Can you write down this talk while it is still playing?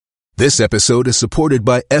This episode is supported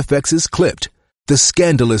by FX's Clipped, the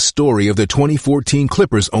scandalous story of the 2014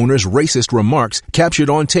 Clippers owner's racist remarks captured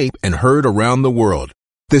on tape and heard around the world.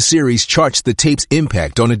 The series charts the tape's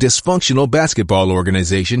impact on a dysfunctional basketball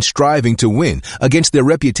organization striving to win against their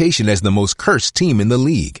reputation as the most cursed team in the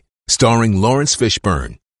league. Starring Lawrence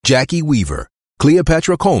Fishburne, Jackie Weaver,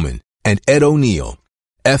 Cleopatra Coleman, and Ed O'Neill.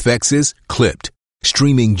 FX's Clipped,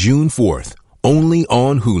 streaming June 4th, only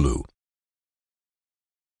on Hulu.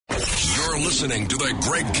 You're listening to The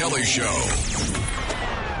Greg Kelly Show.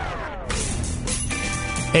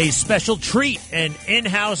 A special treat, an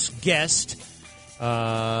in-house guest.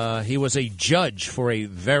 He was a judge for a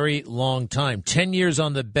very long time, 10 years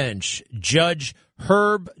on the bench. Judge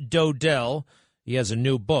Herb Dodell. He has a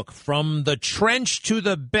new book, From the Trench to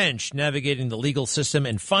the Bench, Navigating the Legal System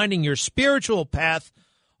and Finding Your Spiritual Path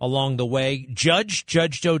Along the Way. Judge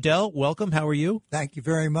Dodell, welcome. How are you? Thank you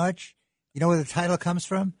very much. You know where the title comes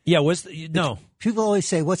from? Yeah, no. People always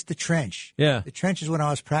say, what's the trench? Yeah. The trench is when I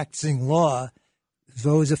was practicing law. There was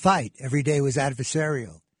always a fight. Every day was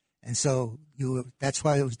adversarial. And so that's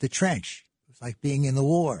why it was the trench. It was like being in the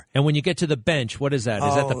war. And when you get to the bench, what is that?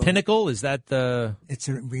 Is that the pinnacle? Is that the... It's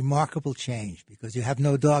a remarkable change because you have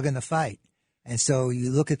no dog in the fight. And so you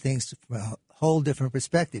look at things from a whole different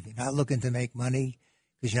perspective. You're not looking to make money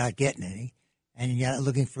because you're not getting any. And you're not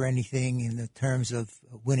looking for anything in the terms of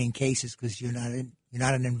winning cases because you're not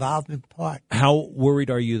an involvement part. How worried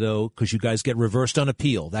are you, though, because you guys get reversed on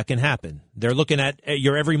appeal? That can happen. They're looking at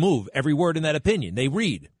your every move, every word in that opinion. They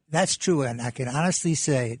read. That's true, and I can honestly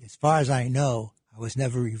say, as far as I know, I was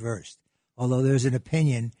never reversed. Although there's an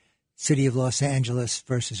opinion, City of Los Angeles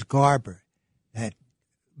versus Garber, that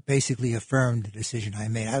basically affirmed the decision I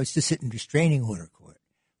made. I was to sit in restraining order court,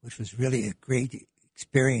 which was really a great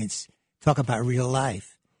experience. Talk about real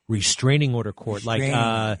life. Restraining order court,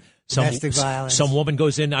 domestic violence. Some woman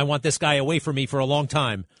goes in, I want this guy away from me for a long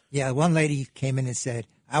time. Yeah, one lady came in and said,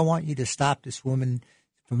 I want you to stop this woman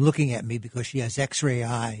from looking at me because she has X-ray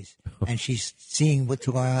eyes and she's seeing what's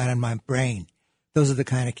going on in my brain. Those are the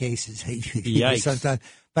kind of cases. Yikes. Sometimes.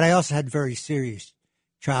 But I also had very serious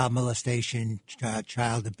child molestation,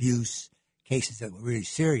 child abuse cases that were really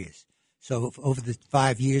serious. So over the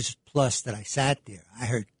 5 years plus that I sat there, I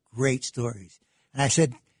heard great stories. And I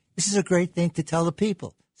said, this is a great thing to tell the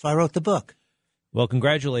people. So I wrote the book. Well,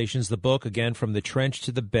 congratulations. The book, again, From the Trench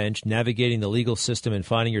to the Bench, Navigating the Legal System and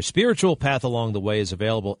Finding Your Spiritual Path Along the Way, is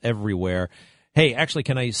available everywhere. Hey, actually,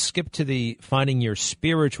 can I skip to the Finding Your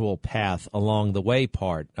Spiritual Path Along the Way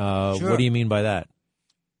part? Sure. What do you mean by that?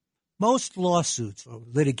 Most lawsuits or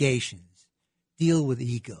litigations deal with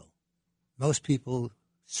ego. Most people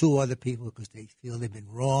sue other people because they feel they've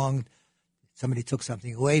been wronged. Somebody took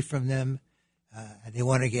something away from them, and they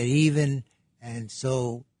want to get even. And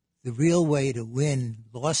so the real way to win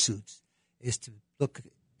lawsuits is to look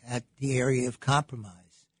at the area of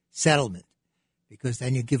compromise, settlement, because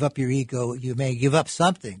then you give up your ego. You may give up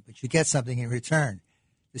something, but you get something in return.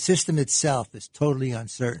 The system itself is totally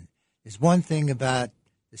uncertain. There's one thing about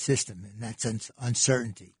the system, and that's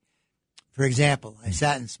uncertainty. For example, I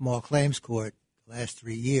sat in small claims court the last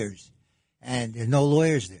 3 years, and there are no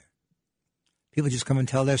lawyers there. People just come and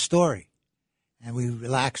tell their story, and we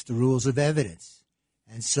relax the rules of evidence.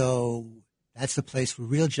 And so that's the place where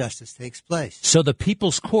real justice takes place. So the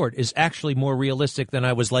People's Court is actually more realistic than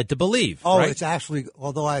I was led to believe. Oh, right? It's actually,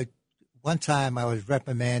 although one time I was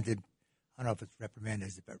reprimanded, I don't know if it's reprimanded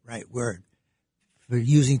is the right word, for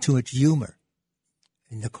using too much humor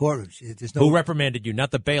in the courtroom. Who reprimanded you?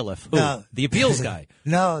 Not the bailiff. Who? No. The appeals guy.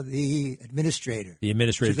 No, the administrator. The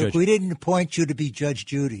administrative judge. Look, we didn't appoint you to be Judge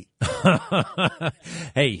Judy.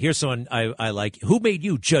 Hey, here's someone I like. Who made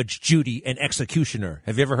you Judge Judy and executioner?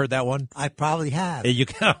 Have you ever heard that one? I probably have.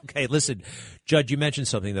 Okay, listen, Judge, you mentioned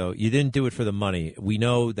something, though. You didn't do it for the money. We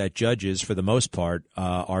know that judges, for the most part,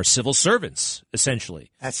 are civil servants,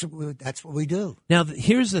 essentially. That's what we do. Now,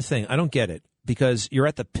 here's the thing. I don't get it. Because you're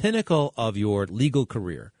at the pinnacle of your legal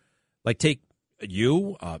career. Like, take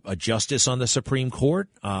you, a justice on the Supreme Court.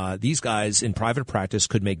 These guys in private practice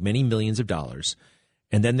could make many millions of dollars,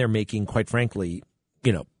 and then they're making, quite frankly,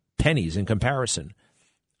 pennies in comparison.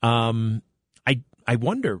 I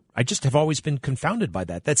wonder, I just have always been confounded by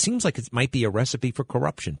that. That seems like it might be a recipe for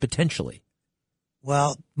corruption, potentially.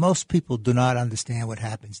 Well, most people do not understand what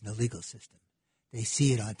happens in the legal system. They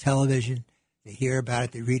see it on television, they hear about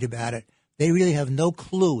it, they read about it. They really have no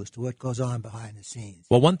clue as to what goes on behind the scenes.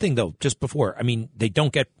 Well, one thing, though, just before, they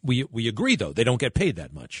don't get, we agree, though, they don't get paid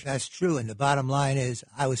that much. That's true. And the bottom line is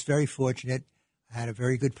I was very fortunate. I had a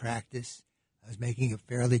very good practice. I was making a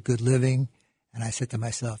fairly good living. And I said to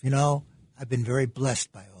myself, I've been very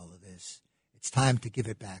blessed by all of this. it's time to give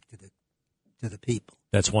it back to the people.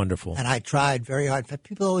 That's wonderful. And I tried very hard. In fact,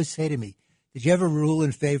 people always say to me, did you ever rule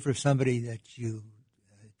in favor of somebody that you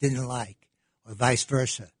didn't like, or vice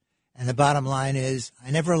versa? And the bottom line is,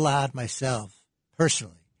 I never allowed myself,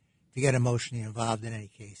 personally, to get emotionally involved in any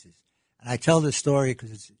cases. And I tell this story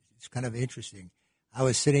because it's kind of interesting. I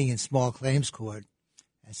was sitting in small claims court,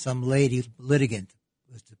 and some lady litigant,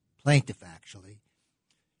 was the plaintiff actually,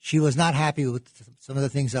 she was not happy with some of the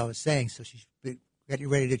things I was saying, so she's getting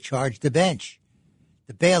ready to charge the bench.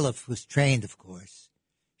 The bailiff was trained, of course.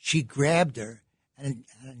 She grabbed her, and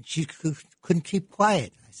she couldn't keep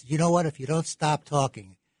quiet. I said, you know what, if you don't stop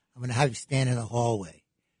talking, I'm going to have you stand in the hallway.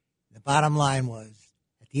 The bottom line was,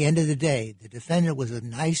 at the end of the day, the defendant was a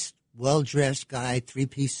nice, well-dressed guy,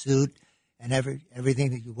 three-piece suit, and everything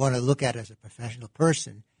that you want to look at as a professional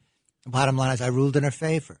person. The bottom line is I ruled in her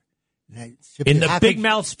favor. In the big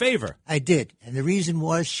mouth's favor. I did. And the reason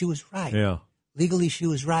was she was right. Yeah. Legally, she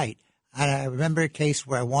was right. And I remember a case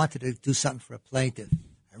where I wanted to do something for a plaintiff.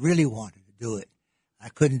 I really wanted to do it. I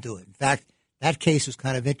couldn't do it. In fact, that case was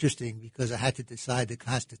kind of interesting because I had to decide the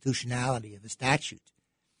constitutionality of a statute.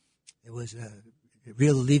 It was a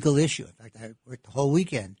real legal issue. In fact, I worked the whole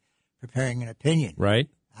weekend preparing an opinion. Right.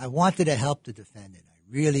 I wanted to help the defendant. I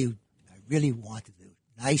really wanted to.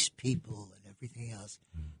 Nice people and everything else.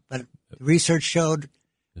 But the research showed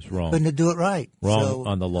it's wrong. I couldn't do it right. Wrong so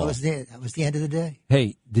on the law. That was the end of the day.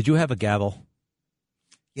 Hey, did you have a gavel?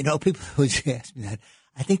 You know, people always ask me that.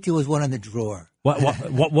 I think there was one in the drawer.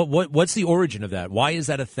 What's the origin of that? Why is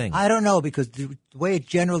that a thing? I don't know, because the way it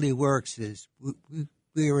generally works is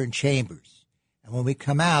we are in chambers. And when we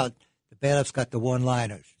come out, the bailiff's got the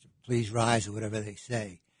one-liners, please rise, or whatever they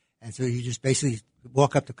say. And so you just basically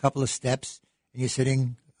walk up a couple of steps, and you're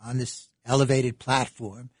sitting on this elevated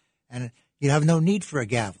platform, and you have no need for a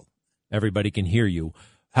gavel. Everybody can hear you.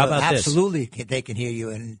 How about this? Absolutely, they can hear you.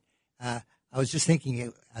 And I was just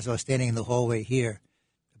thinking, as I was standing in the hallway here,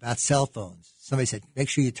 about cell phones. Somebody said, make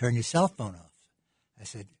sure you turn your cell phone off. I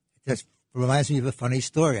said, it just reminds me of a funny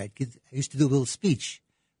story. I used to do a little speech.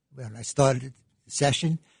 When I started the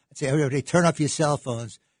session, I'd say, everybody, turn off your cell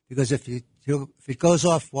phones, because if it goes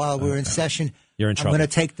off while we're in session, you're in trouble. I'm going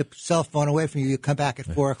to take the cell phone away from you. You come back at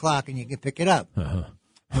 4 o'clock and you can pick it up. Uh-huh.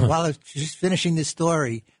 And while I was just finishing this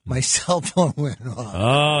story, my cell phone went off.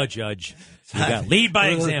 Oh, Judge. You got lead by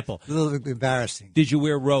example. A little Did embarrassing. you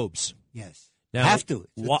wear robes? Yes. Now, have to.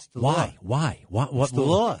 It's the law. Why? It's the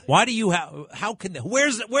law. Why do you have? How can?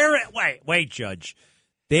 Wait, Judge.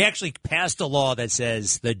 They actually passed a law that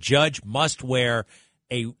says the judge must wear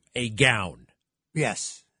a gown.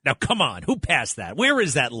 Yes. Now, come on. Who passed that? Where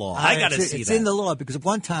is that law? I got to see that. It's in the law, because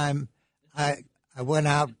one time I went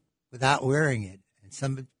out without wearing it, and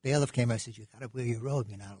some bailiff came. I said, you got to wear your robe.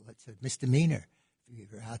 It's a misdemeanor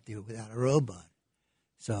if you're out there without a robe on.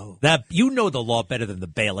 So that, you know the law better than the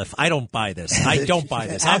bailiff. I don't buy this. I don't buy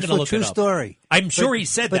this. I'm going to look it up. True story. I'm sure he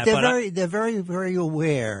said that. But they're very, very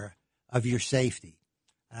aware of your safety.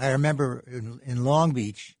 I remember in Long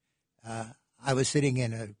Beach, I was sitting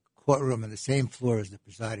in a courtroom on the same floor as the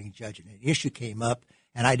presiding judge, and an issue came up,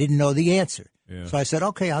 and I didn't know the answer. Yeah. So I said,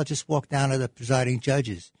 okay, I'll just walk down to the presiding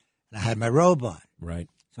judges. And I had my robe on. Right.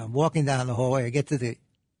 So I'm walking down the hallway. I get to the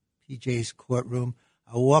PJ's courtroom.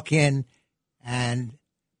 I walk in, and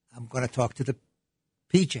I'm going to talk to the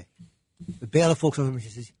PJ. The bailiff looks over me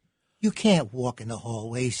and says, you can't walk in the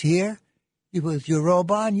hallways here. With your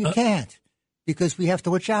robe on, you can't, because we have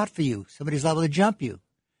to watch out for you. Somebody's liable to jump you.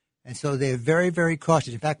 And so they're very, very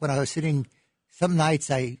cautious. In fact, when I was sitting, some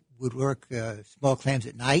nights I would work small claims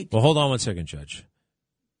at night. Well, hold on one second, Judge.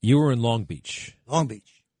 You were in Long Beach. Long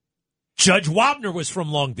Beach. Judge Wapner was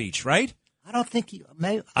from Long Beach, right? I don't think he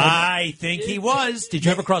may. I think he was. Did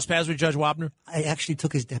you ever cross paths with Judge Wapner? I actually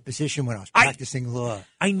took his deposition when I was practicing law.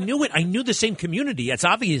 I knew it. I knew the same community. It's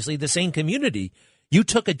obviously the same community. You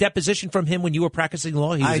took a deposition from him when you were practicing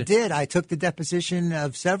law? I did. I took the deposition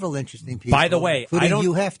of several interesting people. By the way, including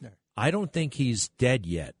Hugh Hefner. I don't think he's dead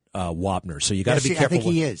yet, Wapner. So you got to be careful. I think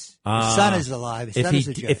he is. His son is alive. His son is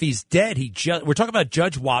a judge. If he's dead, we're talking about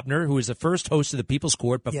Judge Wapner, who was the first host of the People's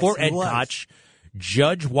Court before Ed Koch.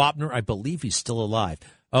 Judge Wapner, I believe he's still alive.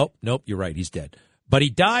 Oh, nope, you're right. He's dead. But he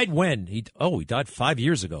died when? He died 5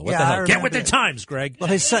 years ago. What the hell? Get with the times, Greg. Well,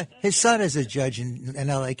 his son is a judge in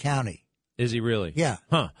L.A. County. Is he really? Yeah.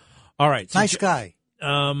 Huh. All right. So nice guy.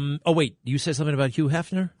 Oh, wait. You said something about Hugh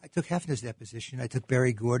Hefner? I took Hefner's deposition. I took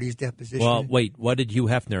Barry Gordy's deposition. Well, wait. What did Hugh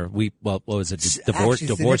Hefner? What was it? Divorce?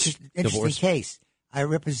 Interesting case. I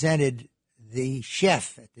represented the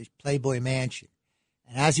chef at the Playboy Mansion.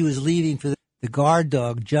 And as he was leaving, the guard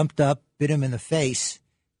dog jumped up, bit him in the face,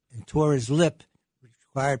 and tore his lip, which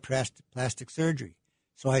required plastic surgery.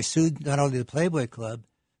 So I sued not only the Playboy Club,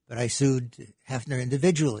 but I sued Hefner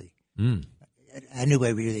individually. I knew I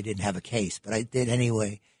really didn't have a case, but I did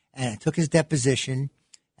anyway. And I took his deposition,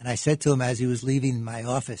 and I said to him as he was leaving my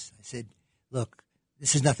office, I said, look,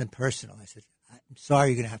 this is nothing personal. I said, I'm sorry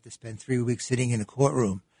you're going to have to spend 3 weeks sitting in a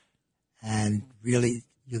courtroom, and really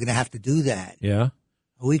you're going to have to do that. Yeah.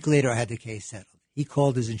 A week later, I had the case settled. He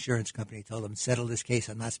called his insurance company, told them, settle this case.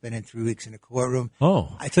 I'm not spending 3 weeks in a courtroom.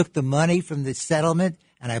 Oh. I took the money from the settlement,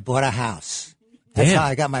 and I bought a house. That's how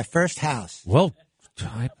I got my first house. Well,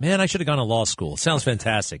 man, I should have gone to law school. Sounds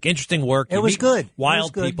fantastic. Interesting work. It was good.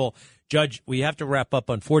 Wild people. Judge, we have to wrap up,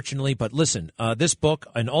 unfortunately, but listen, this book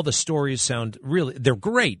and all the stories sound really, they're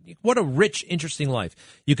great. What a rich, interesting life.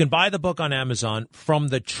 You can buy the book on Amazon, From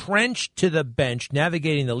the Trench to the Bench,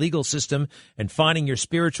 Navigating the Legal System and Finding Your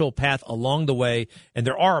Spiritual Path Along the Way. And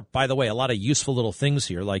there are, by the way, a lot of useful little things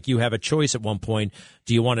here. Like you have a choice at one point.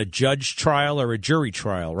 Do you want a judge trial or a jury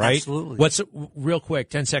trial, right? Absolutely. Real quick,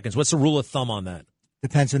 10 seconds, what's the rule of thumb on that?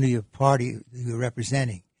 Depends on your party you're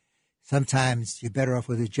representing. Sometimes you're better off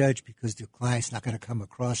with a judge because the client's not going to come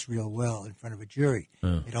across real well in front of a jury.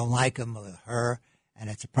 They don't like him or her, and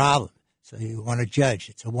it's a problem. So you want a judge.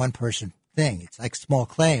 It's a one-person thing. It's like small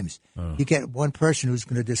claims. You get one person who's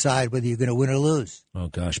going to decide whether you're going to win or lose. Oh,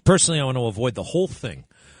 gosh. Personally, I want to avoid the whole thing,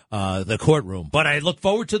 the courtroom. But I look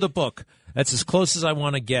forward to the book. That's as close as I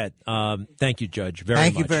want to get. Thank you, Judge, very much.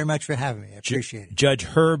 Thank you very much for having me. I appreciate it. Judge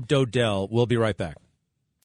Herb Dodell. We'll be right back.